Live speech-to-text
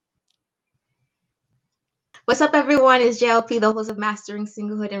What's up, everyone? It's JLP, the host of Mastering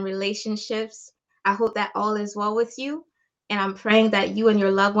Singlehood and Relationships. I hope that all is well with you, and I'm praying that you and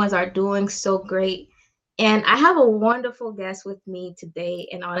your loved ones are doing so great. And I have a wonderful guest with me today,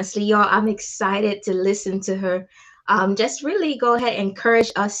 and honestly, y'all, I'm excited to listen to her. Just really go ahead and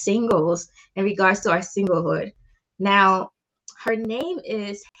encourage us singles in regards to our singlehood. Now, her name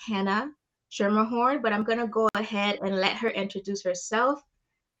is Hannah Schermerhorn, but I'm gonna go ahead and let her introduce herself.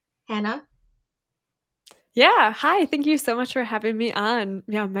 Hannah. Yeah, hi. Thank you so much for having me on.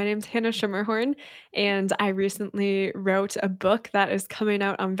 Yeah, my name's Hannah Schimmerhorn, and I recently wrote a book that is coming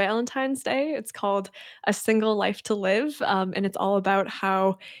out on Valentine's Day. It's called A Single Life to Live, and it's all about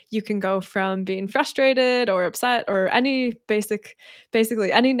how you can go from being frustrated or upset or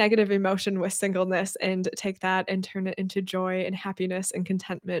basically any negative emotion with singleness and take that and turn it into joy and happiness and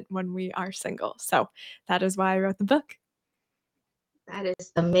contentment when we are single. So that is why I wrote the book. That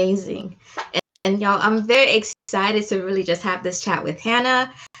is amazing. And y'all, I'm very excited to really just have this chat with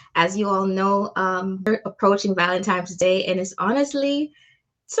Hannah. As you all know, we're approaching Valentine's Day, and it's honestly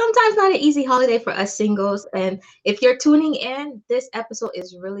sometimes not an easy holiday for us singles. And if you're tuning in, this episode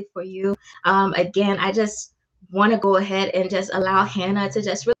is really for you. Again, I just want to go ahead and just allow Hannah to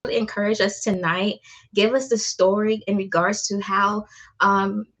just really encourage us tonight, give us the story in regards to how,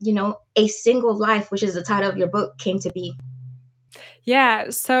 a single life, which is the title of your book, came to be. Yeah,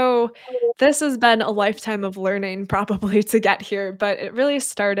 so this has been a lifetime of learning probably to get here, but it really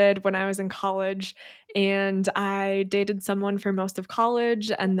started when I was in college and I dated someone for most of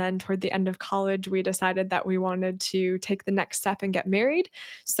college. And then toward the end of college, we decided that we wanted to take the next step and get married.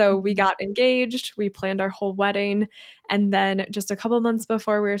 So we got engaged, we planned our whole wedding. And then just a couple months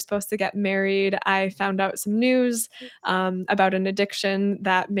before we were supposed to get married, I found out some news about an addiction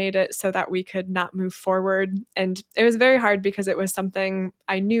that made it so that we could not move forward. And it was very hard because it was something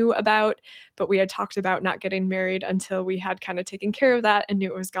I knew about, but we had talked about not getting married until we had kind of taken care of that and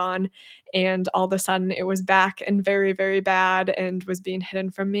knew it was gone. And all of a sudden it was back and very, very bad and was being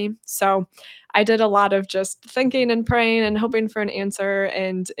hidden from me. So I did a lot of just thinking and praying and hoping for an answer.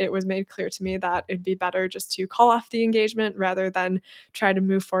 And it was made clear to me that it'd be better just to call off the engagement rather than try to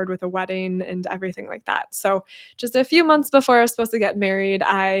move forward with a wedding and everything like that. So just a few months before I was supposed to get married,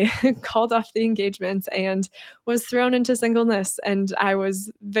 I called off the engagement and was thrown into singleness. And I was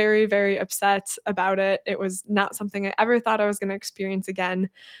very, very upset about it. It was not something I ever thought I was going to experience again.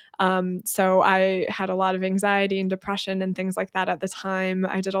 So I had a lot of anxiety and depression and things like that at the time.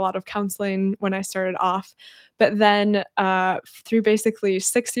 I did a lot of counseling when I started off. But then through basically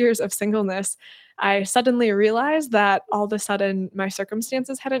 6 years of singleness, I suddenly realized that all of a sudden my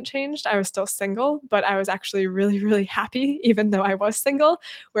circumstances hadn't changed. I was still single, but I was actually really, really happy, even though I was single,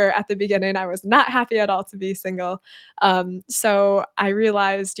 where at the beginning I was not happy at all to be single. So I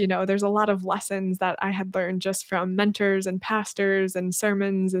realized, there's a lot of lessons that I had learned just from mentors and pastors and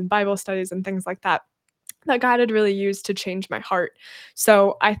sermons and Bible studies and things like that God had really used to change my heart.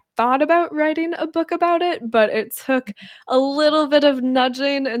 So I thought about writing a book about it, but it took a little bit of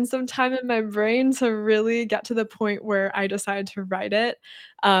nudging and some time in my brain to really get to the point where I decided to write it.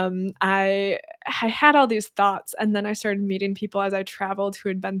 I had all these thoughts, and then I started meeting people as I traveled who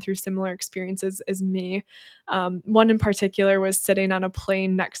had been through similar experiences as me. One in particular was sitting on a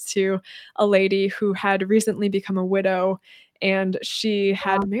plane next to a lady who had recently become a widow, and she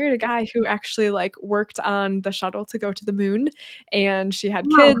had married a guy who actually like worked on the shuttle to go to the moon, and she had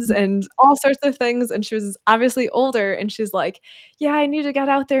Wow. kids and all sorts of things, and she was obviously older, and she's like, "Yeah, I need to get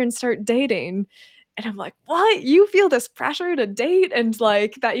out there and start dating." And I'm like, "What? You feel this pressure to date and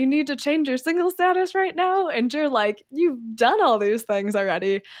like that you need to change your single status right now?" And you're like, "You've done all these things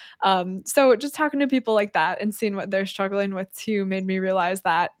already." So just talking to people like that and seeing what they're struggling with too made me realize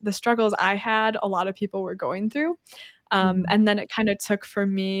that the struggles I had, a lot of people were going through. Mhm. And then it kind of took for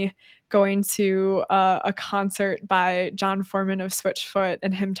me going to a concert by John Foreman of Switchfoot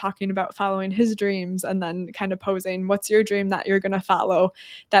and him talking about following his dreams and then kind of posing, "What's your dream that you're going to follow?"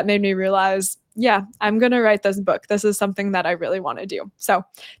 That made me realize, yeah, I'm going to write this book. This is something that I really want to do. So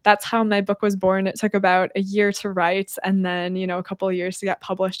that's how my book was born. It took about a year to write and then, a couple of years to get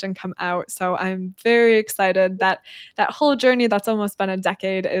published and come out. So I'm very excited that that whole journey that's almost been a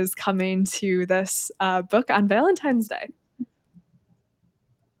decade is coming to this book on Valentine's Day.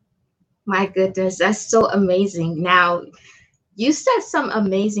 My goodness, that's so amazing. Now, you said some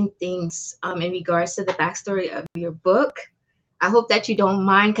amazing things in regards to the backstory of your book. I hope that you don't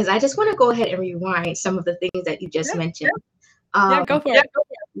mind because I just want to go ahead and rewind some of the things that you just Yeah, mentioned. yeah, Um, go for it.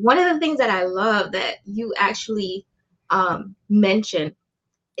 One of the things that I love that you actually mentioned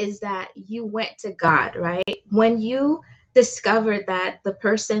is that you went to God, right? When you discovered that the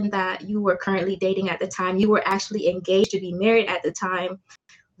person that you were currently dating at the time, you were actually engaged to be married at the time,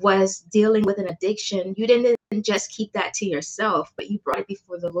 was dealing with an addiction, you didn't just keep that to yourself, but you brought it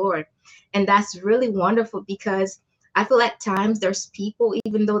before the Lord. And that's really wonderful, because I feel at times there's people,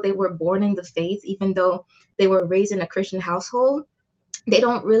 even though they were born in the faith, even though they were raised in a Christian household, they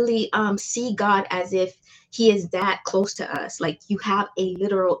don't really see God as if he is that close to us. Like, you have a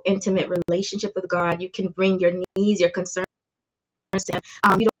literal intimate relationship with God. You can bring your needs, your concerns to him.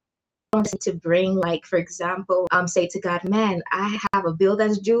 You don't need to bring, like, for example, say to God, man, I have a bill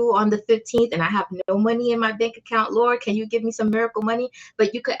that's due on the 15th and I have no money in my bank account. Lord, can you give me some miracle money?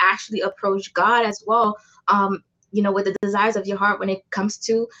 But you could actually approach God as well, with the desires of your heart when it comes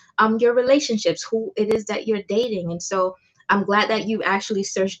to your relationships, who it is that you're dating. And so I'm glad that you actually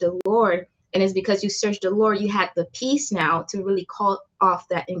searched the Lord. And it's because you searched the Lord, you had the peace now to really call off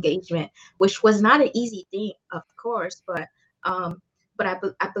that engagement, which was not an easy thing, of course, um,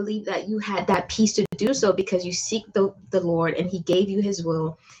 I believe that you had that peace to do so because you seek the Lord, and he gave you his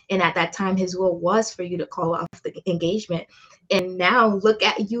will. And at that time, his will was for you to call off the engagement. And now look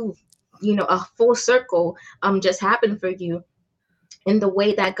at you, a full circle just happened for you, in the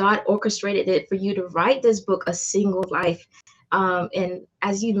way that God orchestrated it for you to write this book, A Single Life. And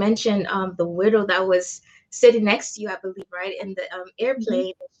as you mentioned, the widow that was sitting next to you, I believe, right, in the Mhm.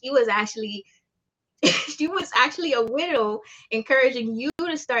 airplane, she was actually she was actually a widow, encouraging you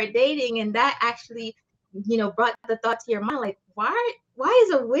to start dating. And that actually, brought the thought to your mind, like, why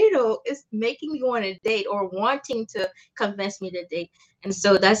is a widow is making me want to date, or wanting to convince me to date? And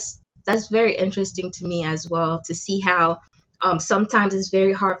so that's very interesting to me as well, to see how sometimes it's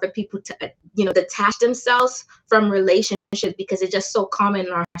very hard for people to detach themselves from relationships, because it's just so common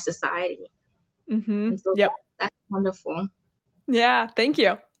in our society. And Mhm. so Yep. that's wonderful. Yeah, thank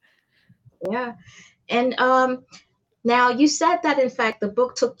you. Yeah. And now, you said that in fact the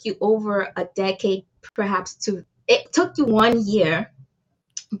book took you over a decade, perhaps two. It took you 1 year,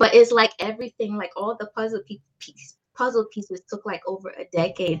 but it's like everything, like all the puzzle pieces took like over a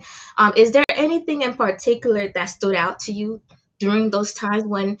decade. Is there anything in particular that stood out to you during those times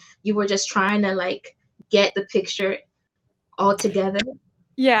when you were just trying to like get the picture all together?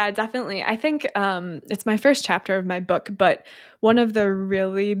 Yeah, definitely. I think, it's my first chapter of my book, but one of the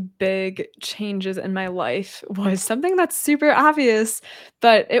really big changes in my life was something that's super obvious,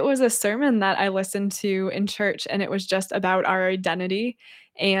 but it was a sermon that I listened to in church, and it was just about our identity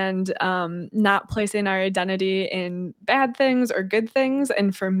and, not placing our identity in bad things or good things,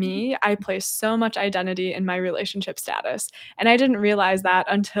 and for me, I place so much identity in my relationship status, and I didn't realize that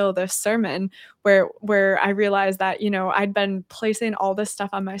until this sermon where I realized that, I'd been placing all this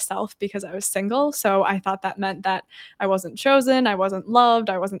stuff on myself because I was single. So I thought that meant that I wasn't chosen, I wasn't loved,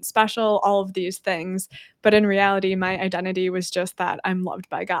 I wasn't special, all of these things. But in reality, my identity was just that I'm loved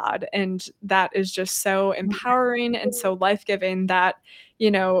by God. And that is just so empowering and so life giving that,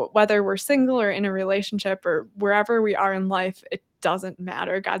 whether we're single or in a relationship or wherever we are in life, it doesn't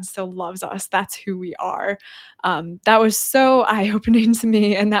matter. God still loves us. That's who we are. That was so eye opening to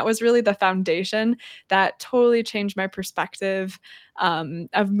me. And that was really the foundation that totally changed my perspective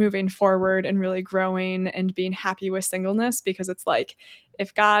of moving forward and really growing and being happy with singleness because it's like,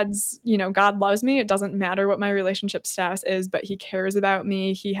 if God loves me, it doesn't matter what my relationship status is, but he cares about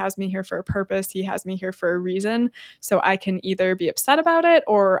me. He has me here for a purpose. He has me here for a reason. So I can either be upset about it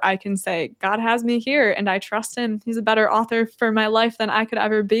or I can say, God has me here and I trust him. He's a better author for my life than I could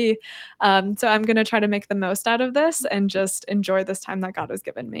ever be. So I'm going to try to make the most out of this and just enjoy this time that God has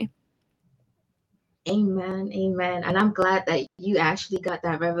given me. Amen, amen. And I'm glad that you actually got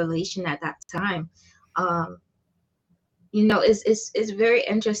that revelation at that time. Um, it's very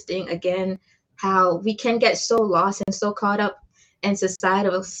interesting again how we can get so lost and so caught up in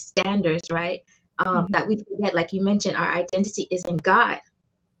societal standards, right? Mhm. That we forget, like you mentioned, our identity is in God.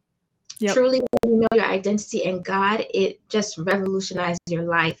 Yep. Truly, when you know your identity in God, it just revolutionizes your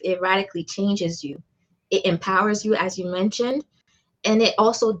life. It radically changes you. It empowers you, as you mentioned, and it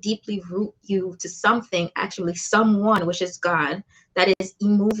also deeply root you to something, actually someone, which is God, that is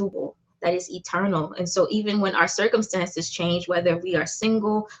immovable, that is eternal. And so even when our circumstances change, whether we are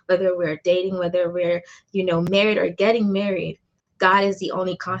single, whether we're dating, whether we're married or getting married, God is the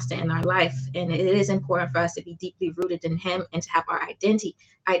only constant in our life. And it is important for us to be deeply rooted in him and to have our identity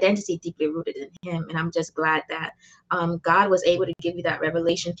deeply rooted in him. And I'm just glad that God was able to give you that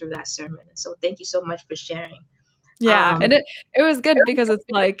revelation through that sermon. And so thank you so much for sharing. Yeah, um and it was good because it's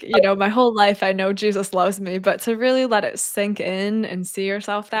like, my whole life I know Jesus loves me, but to really let it sink in and see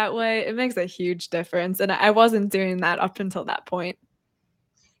yourself that way, it makes a huge difference, and I wasn't doing that up until that point.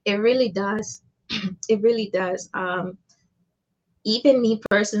 It really does. It really does. even me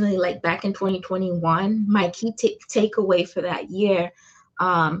personally, like back in 2021, my key takeaway for that year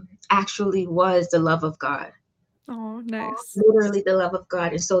actually was the love of God, Oh, nice. literally the love of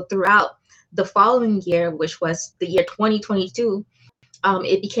God. And so throughout the following year, which was the year 2022,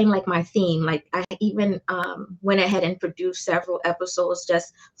 it became like my theme. Like I even went ahead and produced several episodes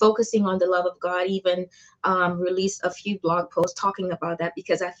just focusing on the love of God, even released a few blog posts talking about that,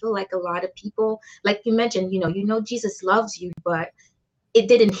 because I feel like a lot of people, like you mentioned, Jesus loves you, but it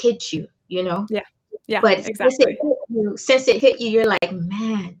didn't hit you, Yeah. Yeah, but exactly. since it hit you, you're like,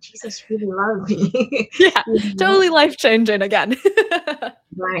 man, Jesus really loved me. Yeah, you know? totally life-changing again.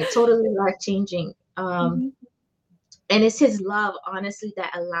 Right, totally life changing. Mhm, And it's his love, honestly,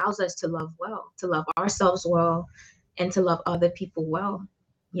 that allows us to love well, to love ourselves well, and to love other people well.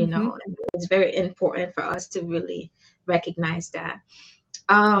 mhm. And it's very important for us to really recognize that.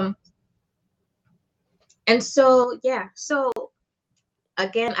 Um, and so, yeah, so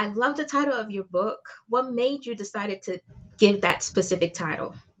again, I love the title of your book. What made you decided to give that specific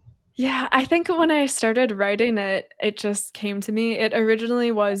title? Yeah, I think when I started writing it, it just came to me. It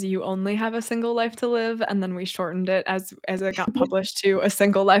originally was "You only have a single life to live," and then we shortened it as it got published to "A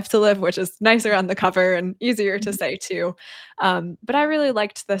Single Life to Live," which is nicer on the cover and easier to say too. But I really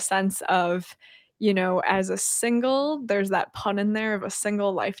liked the sense of, as a single, there's that pun in there of a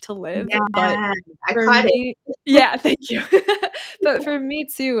single life to live, but Yeah, I for caught it. me yeah, thank you. But for me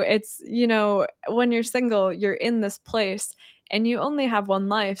too, it's, when you're single, you're in this place and you only have one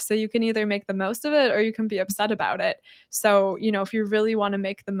life, so you can either make the most of it or you can be upset about it. So, if you really wanna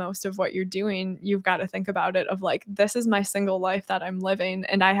make the most of what you're doing, you've gotta think about it of like, "This is my single life that I'm living,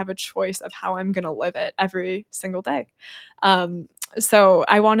 and I have a choice of how I'm gonna live it every single day." Um, so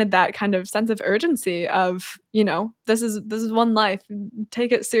I wanted that kind of sense of urgency of, this is one life,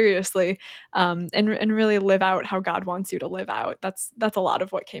 take it seriously, and really live out how God wants you to live out. That's a lot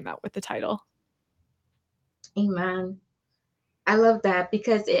of what came out with the title. Amen. I love that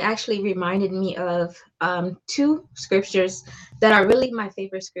because it actually reminded me of two scriptures that are really my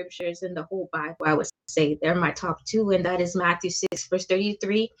favorite scriptures in the whole Bible. I would say they're my top two, and that is Matthew 6, verse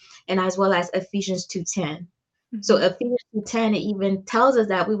 33, and as well as Ephesians 2:10. So Mhm. Ephesians 2:10, it even tells us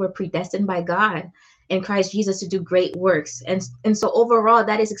that we were predestined by God in Christ Jesus to do great works. And so overall,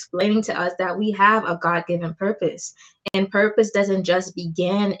 that is explaining to us that we have a God-given purpose. And purpose doesn't just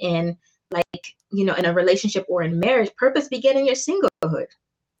begin in in a relationship or in marriage. Purpose begin in your singlehood.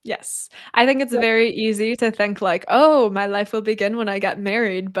 Yes. I think it's very easy to think like, "Oh, my life will begin when I get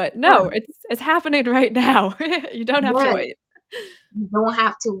married," but no, Yeah. it's happening right now. You don't have to Yes. wait. You don't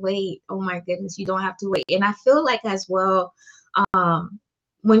have to wait. Oh my goodness, you don't have to wait. And I feel like as well, um,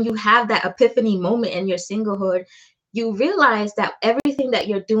 when you have that epiphany moment in your singlehood, you realize that everything that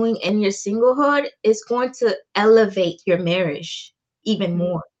you're doing in your singlehood is going to elevate your marriage even Mhm.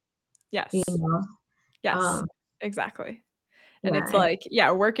 more, you Yes. know? Yes. Um, Exactly. And yeah, it's and like,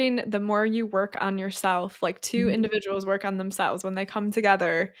 yeah, the more you work on yourself, like 2 mhm, individuals work on themselves, when they come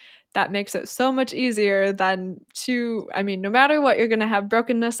together, that makes it so much easier than I mean, no matter what, you're gonna have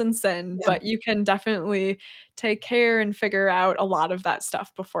brokenness and sin, yeah, but you can definitely take care and figure out a lot of that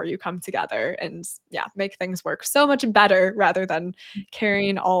stuff before you come together and, yeah, make things work so much better rather than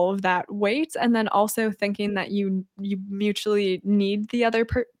carrying all of that weight, and then also thinking that you mutually need the other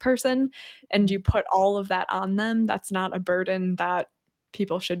person and you put all of that on them. That's not a burden that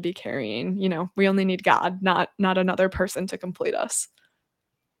people should be carrying. We only need God, not another person to complete us.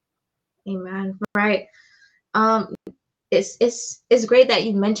 amen. Right. Um, it's great that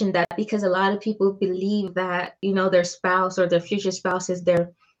you mentioned that because a lot of people believe that their spouse or their future spouse is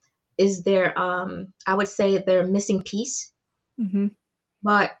their I would say their missing piece. Mhm.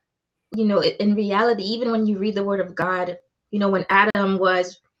 But in reality, even when you read the word of God, when Adam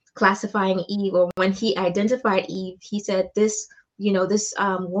was classifying Eve, or when he identified Eve, he said, this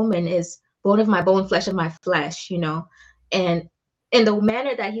woman is bone of my bone, flesh of my flesh, and in the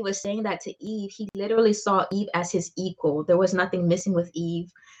manner that he was saying that to Eve, he literally saw Eve as his equal. There was nothing missing with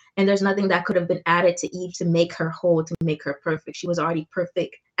Eve, and there's nothing that could have been added to Eve to make her whole, to make her perfect. She was already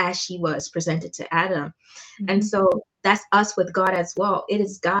perfect as she was presented to Adam. And Mhm. so that's us with God as well. It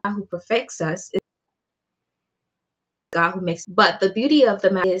is God who perfects us. It's God who makes. But the beauty of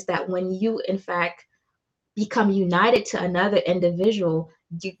the matter is that when you, in fact, become united to another individual,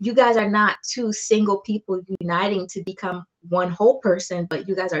 you guys are not two single people uniting to become one whole person, but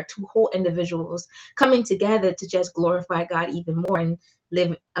you guys are two whole individuals coming together to just glorify God even more and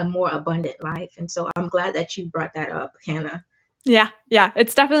live a more abundant life. And so I'm glad that you brought that up, Hannah. Yeah, Yeah,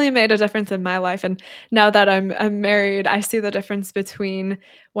 it's definitely made a difference in my life, and now that I'm married, I see the difference between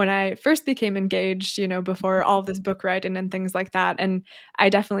when I first became engaged, before all of this book writing and things like that, and I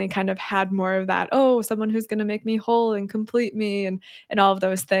definitely kind of had more of that, "Oh, someone who's gonna make me whole and complete me," and all of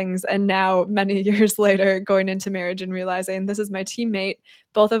those things, and now many years later, going into marriage and realizing this is my teammate,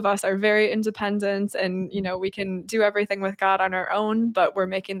 both of us are very independent and, we can do everything with God on our own, but we're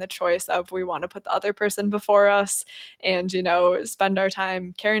making the choice of we wanna put the other person before us, and spend our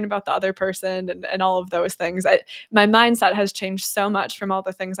time caring about the other person and all of those things. My mindset has changed so much from all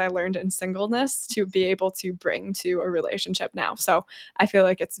the things I learned in singleness to be able to bring to a relationship now. So I feel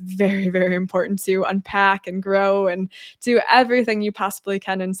like it's very, very important to unpack and grow and do everything you possibly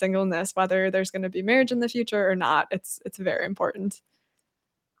can in singleness, whether there's going to be marriage in the future or not. It's very important.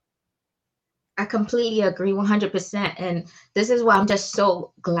 I completely agree 100%. And this is why I'm just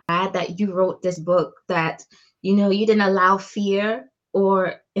so glad that you wrote this book, that, you didn't allow fear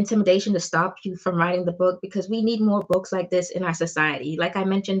or intimidation to stop you from writing the book, because we need more books like this in our society. Like I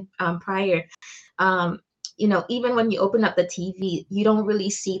mentioned prior, um, even when you open up the TV, you don't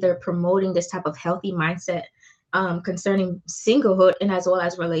really see they're promoting this type of healthy mindset concerning singlehood and as well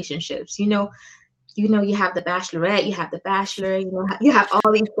as relationships. You have The Bachelorette, you have The Bachelor, you have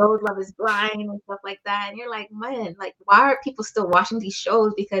all these shows, Love is Blind and stuff like that. And you're like, man, like, why are people still watching these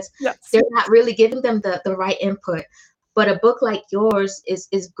shows? Because Yes. they're not really giving them the right input. But a book like yours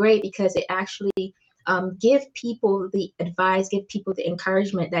is great because it actually give people the advice, give people the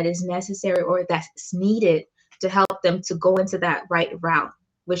encouragement that is necessary or that's needed to help them to go into that right route,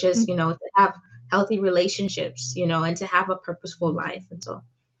 which is, to have healthy relationships, and to have a purposeful life. And so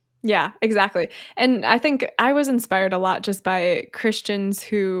Yeah, exactly. And I think I was inspired a lot just by Christians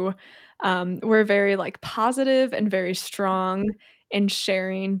who were very like positive and very strong in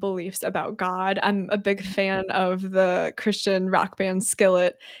sharing beliefs about God. I'm a big fan of the Christian rock band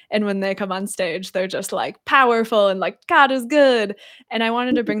Skillet. And when they come on stage, they're just like powerful and like God is good. And I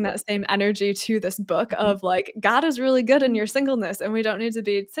wanted to bring that same energy to this book of like, God is really good in your singleness, and we don't need to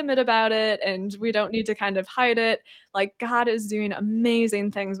be timid about it, and we don't need to kind of hide it. Like, God is doing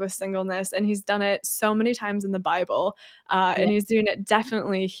amazing things with singleness, and He's done it so many times in the Bible. yeah. And He's doing it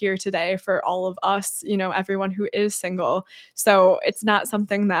definitely here today for all of us, everyone who is single. So it's not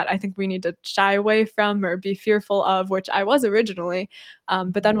something that I think we need to shy away from or be fearful of, which I was originally.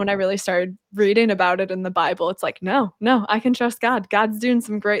 But then when I really started reading about it in the Bible, it's like, no, no, I can trust God. God's doing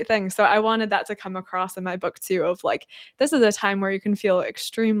some great things. So I wanted that to come across in my book too, of like, this is a time where you can feel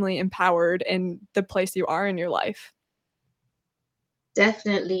extremely empowered in the place you are in your life.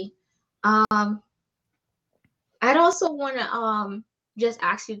 Definitely. Um, I'd also want to just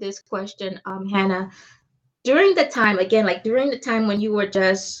ask you this question, Hannah. During the time, again, like during the time when you were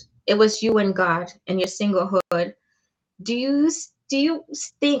just, it was you and God and your singlehood, do you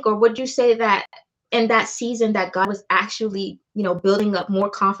think, or would you say that in that season that God was actually, building up more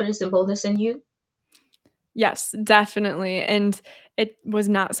confidence and boldness in you? Yes, definitely, and it was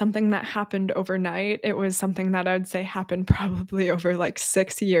not something that happened overnight. It was something that I would say happened probably over, like,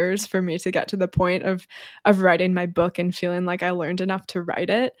 6 years for me to get to the point of writing my book and feeling like I learned enough to write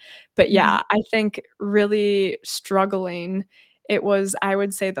it. But, Mhm. yeah, I think really struggling, it was, I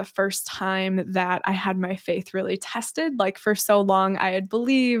would say, the first time that I had my faith really tested. Like, for so long, I had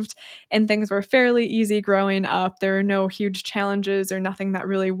believed, and things were fairly easy growing up. There were no huge challenges or nothing that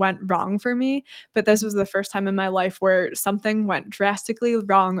really went wrong for me, but this was the first time in my life where something went drastically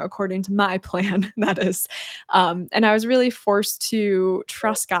wrong according to my plan, that is. And I was really forced to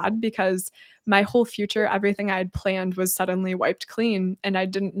trust God because my whole future, everything I had planned was suddenly wiped clean, and I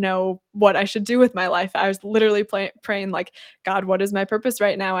didn't know what I should do with my life. I was literally praying, like, God, what is my purpose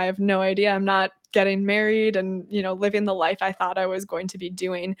right now? I have no idea. I'm not getting married and, living the life I thought I was going to be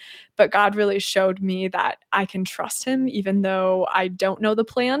doing. But God really showed me that I can trust Him even though I don't know the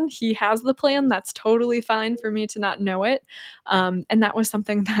plan. He has the plan. That's totally fine for me to not know it. And that was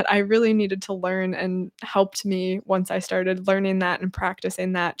something that I really needed to learn, and helped me once I started learning that and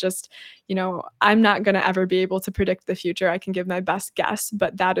practicing that. Just, I'm not going to ever be able to predict the future. I can give my best guess,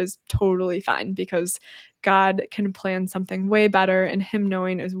 but that is totally fine because God can plan something way better, and Him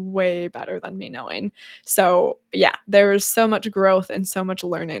knowing is way better than me knowing. So, yeah, there was so much growth and so much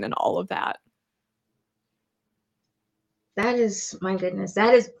learning and all of that. That is, my goodness,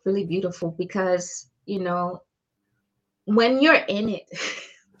 that is really beautiful because, when you're in it,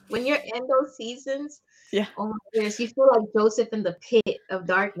 when you're in those seasons, Yeah. oh my goodness, you feel like Joseph in the pit of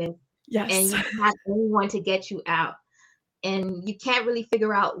darkness, and Yes. you don't have anyone to get you out. And you can't really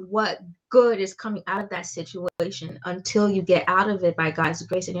figure out what good is coming out of that situation until you get out of it by God's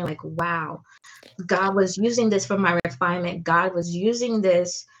grace. And you're like, wow, God was using this for my refinement. God was using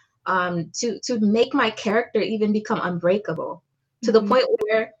this to make my character even become unbreakable, to the Mhm. point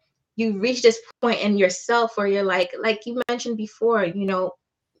where you reach this point in yourself where you're like you mentioned before,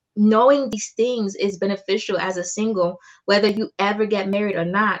 knowing these things is beneficial as a single, whether you ever get married or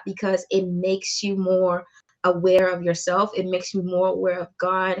not, because it makes you more aware of yourself. It makes you more aware of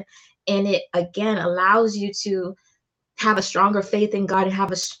God. And it again allows you to have a stronger faith in God and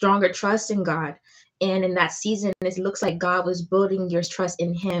have a stronger trust in God. And in that season, it looks like God was building your trust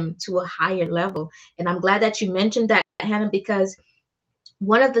in Him to a higher level. And I'm glad that you mentioned that, Hannah, because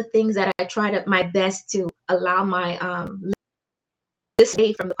one of the things that I tried at my best to allow my this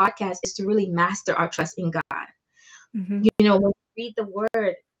day from the podcast is to really master our trust in God. Mhm. When we read the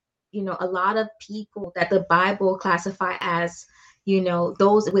word, a lot of people that the Bible classify as,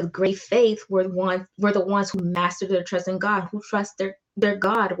 those with great faith were the ones who mastered their trust in God, who trust their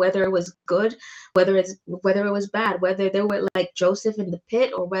God, whether it was good, whether it was bad, whether they were like Joseph in the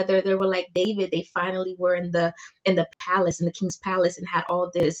pit, or whether they were like David, they finally were in the palace, in the king's palace, and had all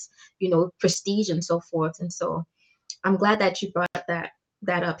this, prestige and so forth. And so I'm glad that you brought that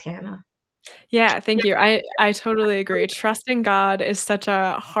up, Hannah. Yeah, thank you. I totally agree. Trusting God is such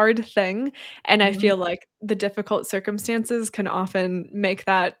a hard thing, and I Mhm. feel like the difficult circumstances can often make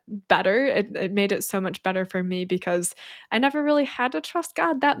that better. It made it so much better for me because I never really had to trust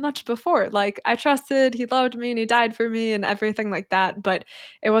God that much before. Like, I trusted He loved me and He died for me and everything like that, but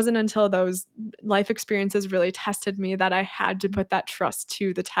it wasn't until those life experiences really tested me that I had to put that trust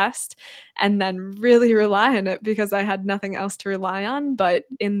to the test and then really rely on it because I had nothing else to rely on. But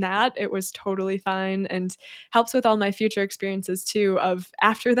in that, it was totally fine and helps with all my future experiences too. Of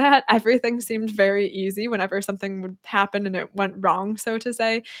after that, everything seemed very easy whenever something would happen and it went wrong, so to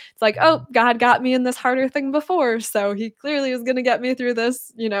say. It's like, oh, God got me in this harder thing before. So He clearly is going to get me through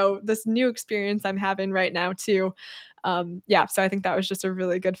this, this new experience I'm having right now too. Yeah, so I think that was just a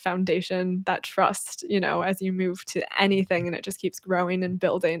really good foundation, that trust, as you move to anything and it just keeps growing and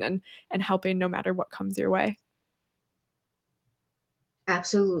building and helping no matter what comes your way.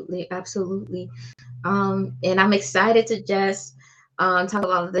 Absolutely, absolutely. And I'm excited to just talk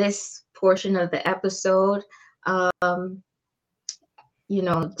about this portion of the episode. Um,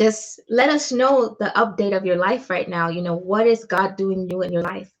 just let us know the update of your life right now. What is God doing new in your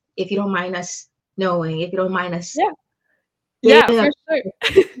life? If you don't mind us knowing, if you don't mind us Yeah. Yeah, getting for a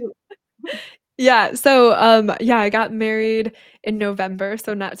sure. Yeah, so, yeah, I got married in November,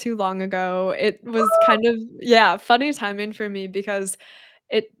 so not too long ago. It was kind of, yeah, funny timing for me because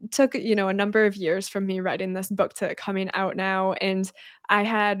it took, a number of years from me writing this book to it coming out now, and I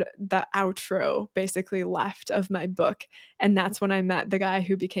had the outro basically left of my book, and that's when I met the guy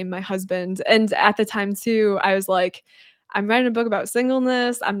who became my husband, and at the time too, I was like, "I'm writing a book about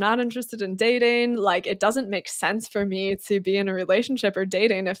singleness, I'm not interested in dating, like, it doesn't make sense for me to be in a relationship or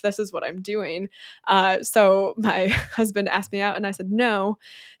dating if this is what I'm doing." So my husband asked me out, and I said no,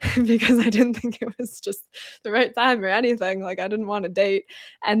 because I didn't think it was just the right time or anything, like, I didn't wanna date.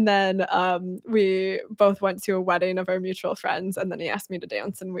 And then, we both went to a wedding of our mutual friends, and then he asked me to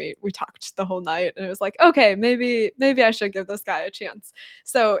dance, and we talked the whole night, and it was like, "Okay, maybe I should give this guy a chance."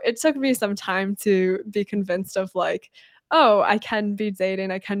 So, it took me some time to be convinced of, like, "Oh, I can be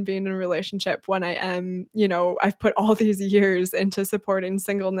dating, I can be in a relationship when I am," I've put all these years into supporting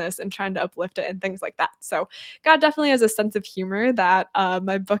singleness and trying to uplift it and things like that. So, God definitely has a sense of humor that,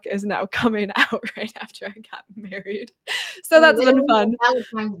 my book is now coming out right after I got married. So and that's been literally fun. on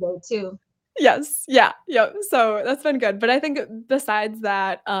Valentine's Day too. Yes, yeah, yep, so that's been good, but I think besides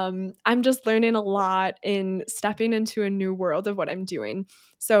that, I'm just learning a lot in stepping into a new world of what I'm doing.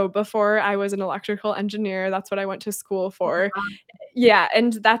 So before I was an electrical engineer, that's what I went to school for. Yeah,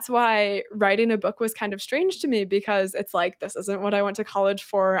 and that's why writing a book was kind of strange to me because it's like, this isn't what I went to college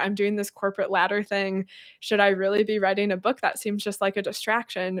for. I'm doing this corporate ladder thing. Should I really be writing a book? That seems just like a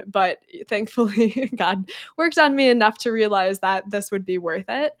distraction. But thankfully, God worked on me enough to realize that this would be worth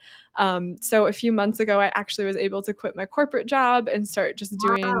it. So a few months ago, I actually was able to quit my corporate job and start just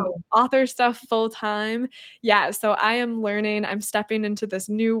doing Wow. author stuff full time. Yeah, so I am learning, I'm stepping into this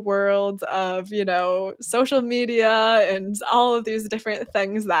new world of, social media and all of these different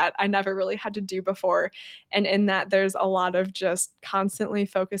things that I never really had to do before. And in that, there's a lot of just constantly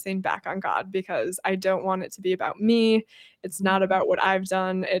focusing back on God because I don't want it to be about me. It's not about what I've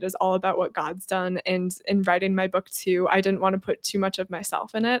done. It is all about what God's done. And in writing my book too, I didn't want to put too much of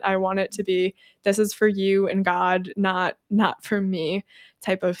myself in it. I want it to be, this is for you and God, not for me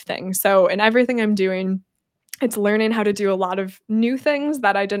type of thing. So in everything I'm doing, it's learning how to do a lot of new things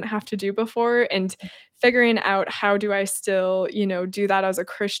that I didn't have to do before, and figuring out how do I still, do that as a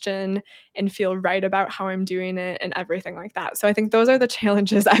Christian and feel right about how I'm doing it and everything like that. So I think those are the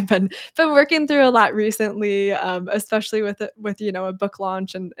challenges I've been working through a lot recently, especially with a book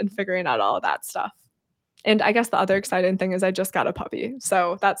launch and figuring out all of that stuff. And I guess the other exciting thing is I just got a puppy.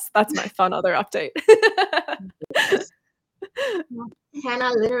 So that's my fun other update. Yes.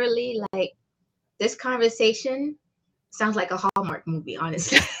 Hannah, literally, like, this conversation sounds like a Hallmark movie,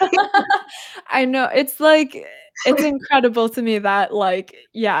 honestly. I know. It's incredible to me that, like,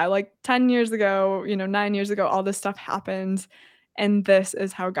 yeah, like 10 years ago, 9 years ago, all this stuff happened, and this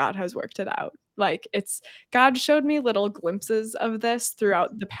is how God has worked it out. Like, it's God showed me little glimpses of this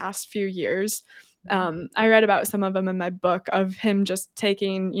throughout the past few years. I read about some of them in my book of him just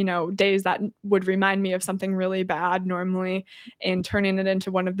taking, days that would remind me of something really bad normally and turning it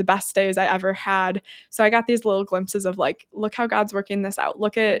into one of the best days I ever had. So I got these little glimpses of, like, look how God's working this out.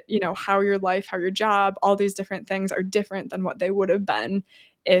 Look at, how your life, how your job, all these different things are different than what they would have been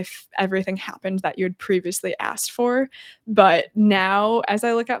if everything happened that you had previously asked for. But now as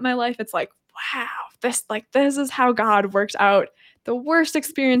I look at my life, it's like, wow, this is how God worked out the worst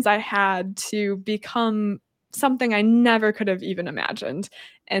experience I had to become something I never could have even imagined.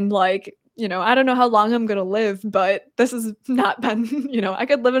 And, like, I don't know how long I'm going to live, but this has not been, I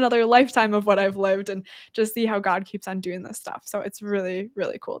could live another lifetime of what I've lived and just see how God keeps on doing this stuff. So it's really,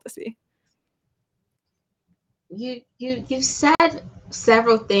 really cool to see. You said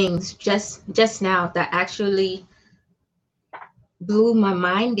several things just now that actually blew my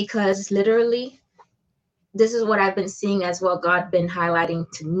mind, because literally this is what I've been seeing as well. God been highlighting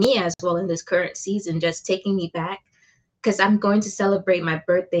to me as well in this current season, just taking me back, because I'm going to celebrate my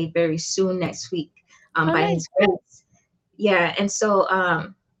birthday very soon next week, by Nice. His grace. Yeah, and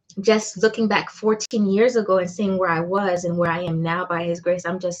so just looking back 14 years ago and seeing where I was and where I am now by His grace,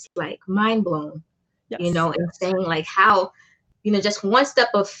 I'm just like mind blown, Yes. and saying like how, just one step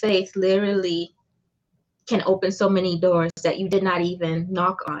of faith literally can open so many doors that you did not even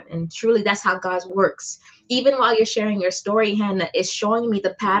knock on. And truly, that's how God works. Even while you're sharing your story, Hannah, it's showing me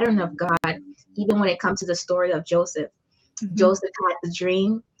the pattern of God, even when it comes to the story of Joseph. Mhm. Joseph had the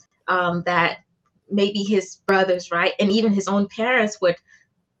dream, that maybe his brothers, right, and even his own parents would,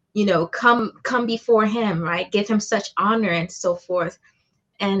 come before him, right, give him such honor and so forth.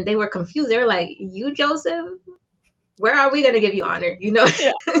 And they were confused. They were like, "You, Joseph? Where are we going to give you honor?" Yeah.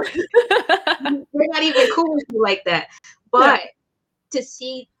 We're not even cool with you like that. Yeah. But to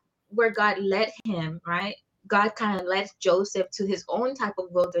see where God led him, right? God kind of led Joseph to his own type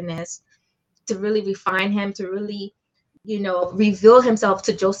of wilderness to really refine him, to really, reveal himself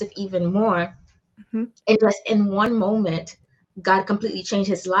to Joseph even more. Mhm. And just in one moment, God completely changed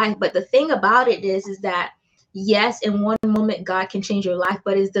his life. But the thing about it is that yes, in one moment God can change your life,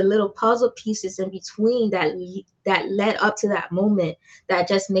 but it's the little puzzle pieces in between that led up to that moment that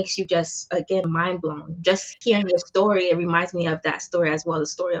just makes you just again mind blown. Just hearing your story, it reminds me of that story as well, the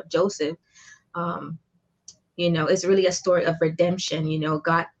story of Joseph. Um, it's really a story of redemption.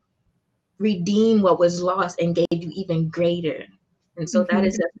 God redeemed what was lost and gave you even greater. And so that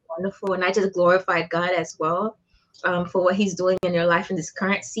is Mhm. just wonderful. And I just glorify God as well, for what He's doing in your life in this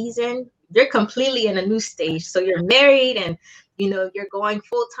current season. You're completely in a new stage. So you're married, and you're going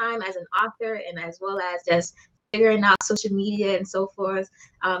full time as an author, and as well as just figuring out social media and so forth.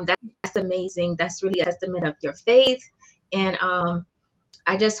 That's amazing. That's really a testament of your faith. And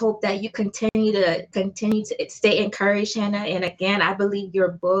I just hope that you continue to stay encouraged, Hannah. And again, I believe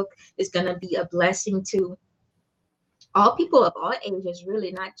your book is going to be a blessing to all people of all ages,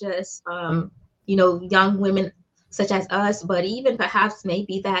 really, not just young women such as us, but even perhaps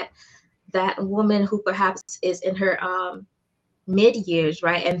maybe that woman who perhaps is in her mid years,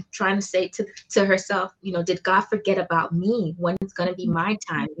 right, and trying to say to herself, did God forget about me? When it's going to be my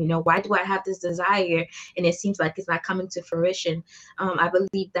time? Why do I have this desire and it seems like it's not coming to fruition? I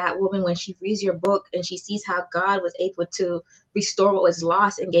believe that woman, when she reads your book and she sees how God was able to restore what was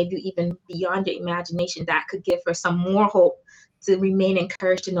lost and gave you even beyond your imagination, that could give her some more hope to remain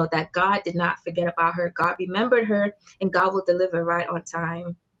encouraged, to know that God did not forget about her. God remembered her, and God will deliver right on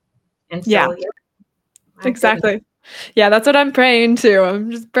time. And Yeah, so, yeah, my goodness. exactly. Yeah, that's what I'm praying too. I'm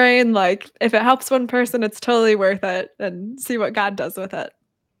just praying, like, if it helps one person, it's totally worth it, and see what God does with it.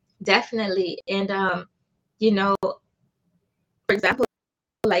 Definitely. And for example,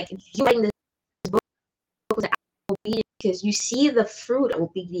 like you writing this book was obedience, because you see the fruit of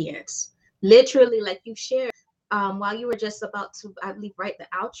obedience. Literally, like you shared, while you were just about to, I believe, write the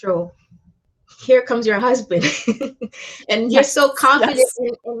outro, here comes your husband. And you're Yes, so confident yes. in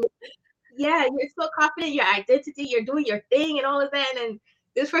yeah, you're so confident in your identity, you're doing your thing and all of that, and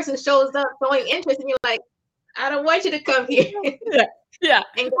this person shows up showing interest, and you're like, I don't want you to come here. Yeah, yeah.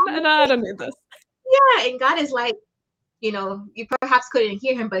 And No, God no, is I like, don't need this. yeah, and God is like, you perhaps couldn't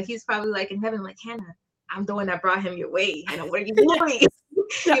hear him, but he's probably like in heaven, like, Hannah, I'm the one that brought him your way. Hannah, what are you Yeah, doing?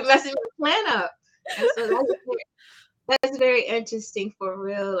 You're yes. messing my plan up. And so that's very interesting for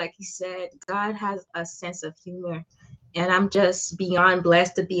real. Like you said, God has a sense of humor. And I'm just beyond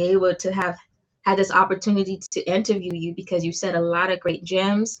blessed to be able to have had this opportunity to interview you because you said a lot of great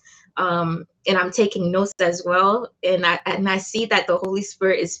gems. And I'm taking notes as well. And I see that the Holy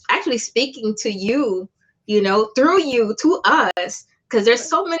Spirit is actually speaking to you, through you to us. Because there's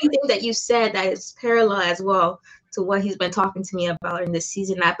so many things that you said that is parallel as well to what he's been talking to me about in this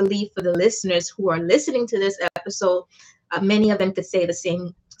season. I believe for the listeners who are listening to this episode, many of them could say the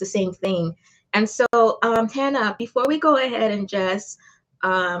same thing. And so, Hannah, before we go ahead and just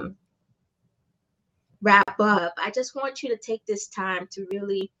um, wrap up, I just want you to take this time to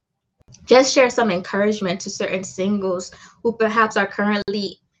really just share some encouragement to certain singles who perhaps are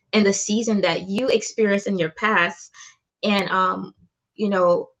currently in the season that you experienced in your past, and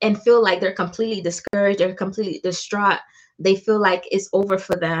and feel like they're completely discouraged or completely distraught. They feel like it's over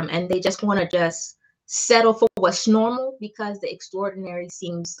for them, and they just want to just settle for what's normal because the extraordinary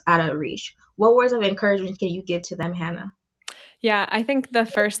seems out of reach. What words of encouragement can you give to them, Hannah? Yeah, I think the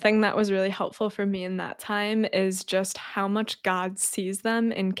first thing that was really helpful for me in that time is just how much God sees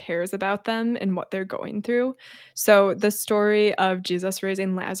them and cares about them and what they're going through. So, the story of Jesus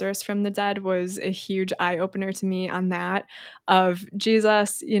raising Lazarus from the dead was a huge eye opener to me on that. Of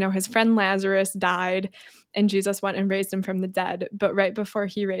Jesus, his friend Lazarus died, and Jesus went and raised him from the dead. But right before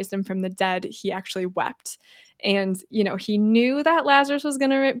he raised him from the dead, he actually wept. And, he knew that Lazarus was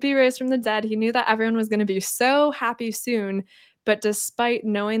going to be raised from the dead. He knew that everyone was going to be so happy soon, but despite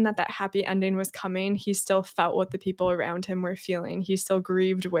knowing that that happy ending was coming, he still felt what the people around him were feeling. He still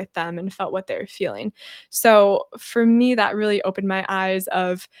grieved with them and felt what they were feeling. So for me, that really opened my eyes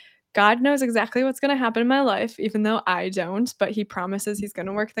of God knows exactly what's going to happen in my life, even though I don't, but he promises he's going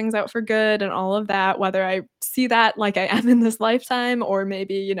to work things out for good and all of that, whether I see that like I am in this lifetime, or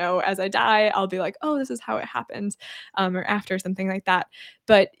maybe, as I die, I'll be like, oh, this is how it happened, or after something like that.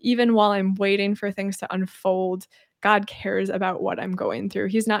 But even while I'm waiting for things to unfold, God cares about what I'm going through.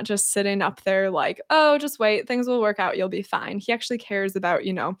 He's not just sitting up there like, oh, just wait, things will work out, you'll be fine. He actually cares about,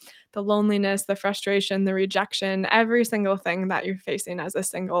 the loneliness, the frustration, the rejection, every single thing that you're facing as a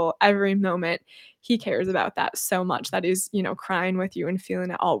single, every moment. He cares about that so much that he's, crying with you and feeling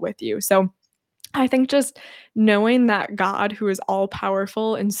it all with you. So I think just knowing that God, who is all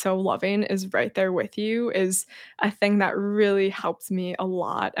powerful and so loving, is right there with you is a thing that really helped me a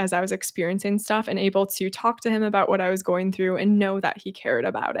lot as I was experiencing stuff and able to talk to him about what I was going through and know that he cared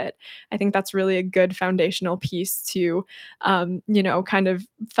about it. I think that's really a good foundational piece to, kind of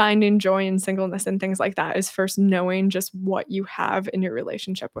finding joy in singleness and things like that, is first knowing just what you have in your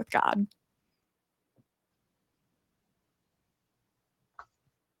relationship with God.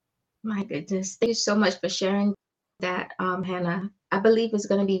 My goodness. Thank you so much for sharing that, Hannah. I believe it's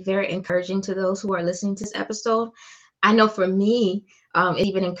going to be very encouraging to those who are listening to this episode. I know for me, it's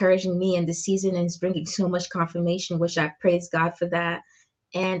even encouraging me in this season, and it's bringing so much confirmation, which I praise God for that.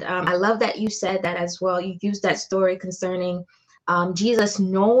 And I love that you said that as well. You used that story concerning Jesus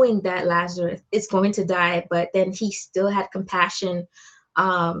knowing that Lazarus is going to die, but then he still had compassion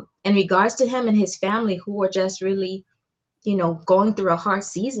in regards to him and his family who were just really going through a hard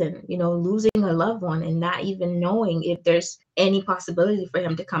season, losing a loved one and not even knowing if there's any possibility for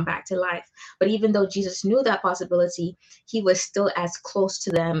him to come back to life. But even though Jesus knew that possibility, he was still as close to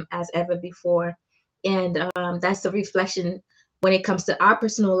them as ever before. And that's the reflection when it comes to our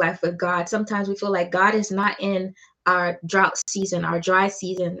personal life with God. Sometimes we feel like God is not in our drought season, our dry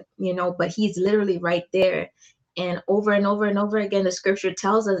season, but he's literally right there. And over and over and over again, the scripture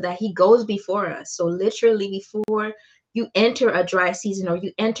tells us that he goes before us. So literally before you enter a dry season or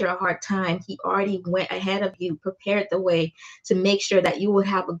you enter a hard time, he already went ahead of you, prepared the way to make sure that you would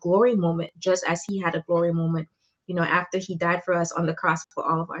have a glory moment, just as he had a glory moment, after he died for us on the cross for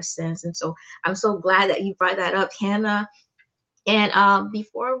all of our sins. And so I'm so glad that you brought that up, Hannah. And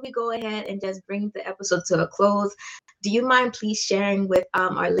before we go ahead and just bring the episode to a close, do you mind please sharing with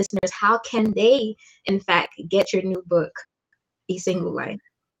our listeners how can they, in fact, get your new book, A Single Life?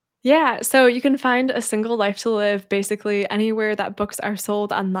 Yeah, so you can find A Single Life to Live basically anywhere that books are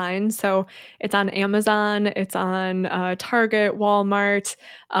sold online. So it's on Amazon, it's on Target, Walmart,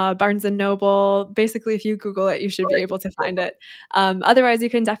 Barnes and Noble. Basically, if you Google it, you should be able to find it. Otherwise, you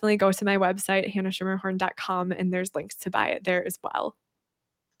can definitely go to my website, hannahshimmerhorn.com, and there's links to buy it there as well.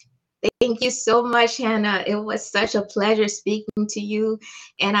 Thank you so much, Hannah. It was such a pleasure speaking to you.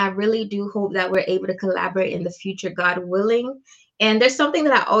 And I really do hope that we're able to collaborate in the future, God willing. And there's something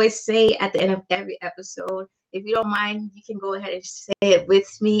that I always say at the end of every episode. If you don't mind, you can go ahead and say it with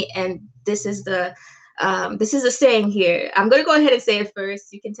me. And this is a saying here. I'm gonna go ahead and say it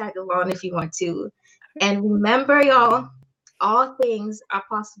first. You can tag along if you want to. And remember, y'all, all things are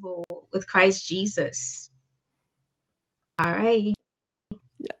possible with Christ Jesus. All right.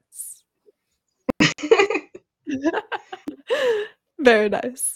 Yes. Very nice.